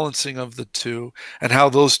balancing of the 2 and how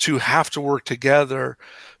those 2 have to work together,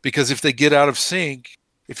 because if they get out of sync,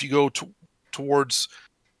 if you go towards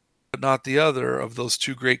but not the other of those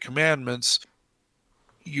 2 great commandments,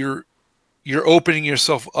 you're opening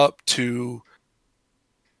yourself up to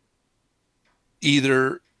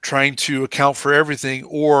either trying to account for everything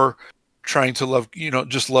or trying to love,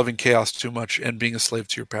 just loving chaos too much and being a slave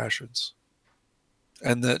to your passions.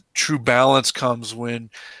 And that true balance comes when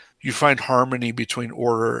you find harmony between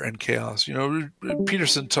order and chaos.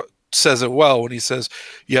 Peterson says it well when he says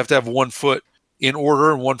you have to have 1 foot in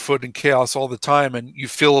order and 1 foot in chaos all the time, and you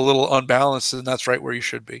feel a little unbalanced, and that's right where you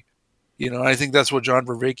should be. I think that's what John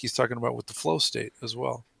Vervaeke is talking about with the flow state as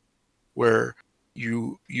well, where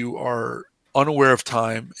you are unaware of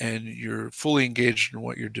time and you're fully engaged in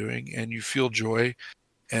what you're doing and you feel joy,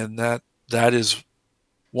 and that is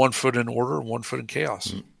 1 foot in order, 1 foot in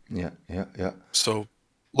chaos. Yeah. So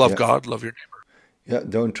love God, love your neighbor. Yeah,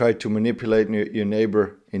 don't try to manipulate your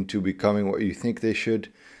neighbor into becoming what you think they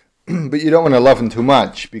should. But you don't want to love them too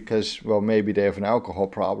much because, well, maybe they have an alcohol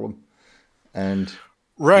problem. And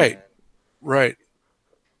Right.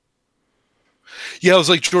 Yeah, it was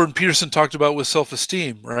like Jordan Peterson talked about with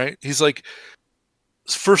self-esteem, right? He's like,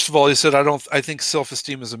 first of all, he said, I think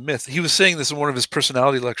self-esteem is a myth. He was saying this in one of his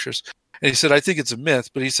personality lectures. And he said, I think it's a myth,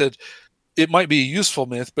 but he said, it might be a useful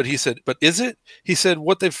myth, but he said, but is it? He said,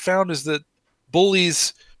 what they've found is that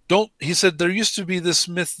bullies don't, he said, there used to be this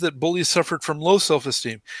myth that bullies suffered from low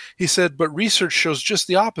self-esteem. He said, but research shows just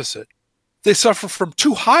the opposite. They suffer from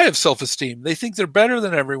too high of self-esteem. They think they're better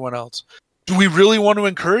than everyone else. Do we really want to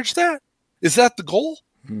encourage that? Is that the goal?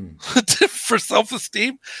 For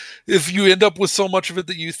self-esteem? If you end up with so much of it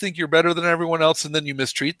that you think you're better than everyone else and then you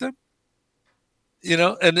mistreat them? You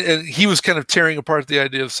know, and he was kind of tearing apart the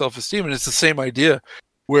idea of self-esteem, and it's the same idea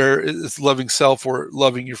where it's loving self or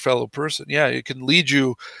loving your fellow person. Yeah, it can lead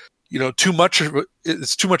you, you know,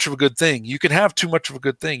 it's too much of a good thing. You can have too much of a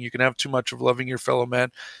good thing. You can have too much of loving your fellow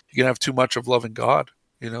man. You can have too much of loving God.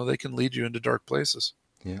 You know, they can lead you into dark places.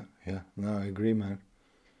 Yeah. No, I agree, man.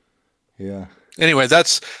 Yeah. Anyway,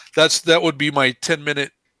 that would be my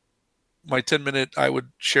 10-minute. I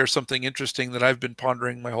would share something interesting that I've been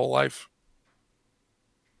pondering my whole life.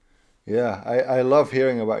 Yeah, I love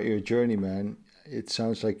hearing about your journey, man. It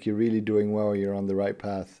sounds like you're really doing well. You're on the right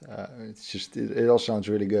path. It all sounds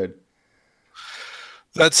really good.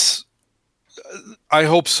 I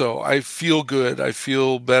hope so. I feel good. I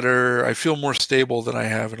feel better. I feel more stable than I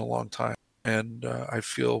have in a long time. And I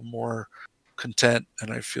feel more content,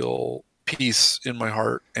 and I feel peace in my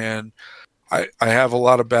heart. And I have a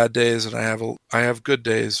lot of bad days, and I have good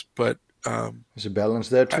days, but there's a balance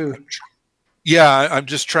there too. I'm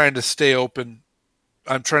just trying to stay open.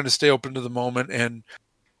 I'm trying to stay open to the moment and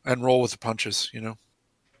roll with the punches, you know.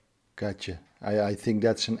 Gotcha. I think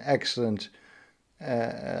that's an excellent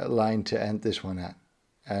line to end this one at.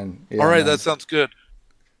 And all right, man, that sounds good.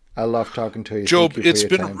 I love talking to you. Job, it's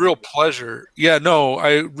been a real pleasure. Yeah, no,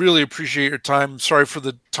 I really appreciate your time. Sorry for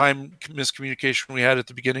the time miscommunication we had at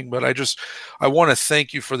the beginning, but I want to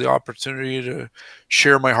thank you for the opportunity to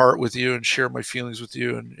share my heart with you and share my feelings with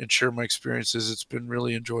you and share my experiences. It's been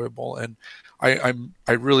really enjoyable, and I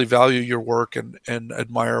really value your work and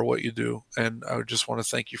admire what you do. And I just want to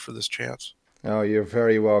thank you for this chance. Oh, you're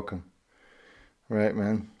very welcome. All right,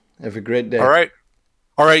 man. Have a great day. All right.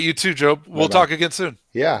 You too, Job. We'll talk again soon.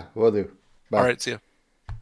 Yeah, will do. Bye. All right, see ya.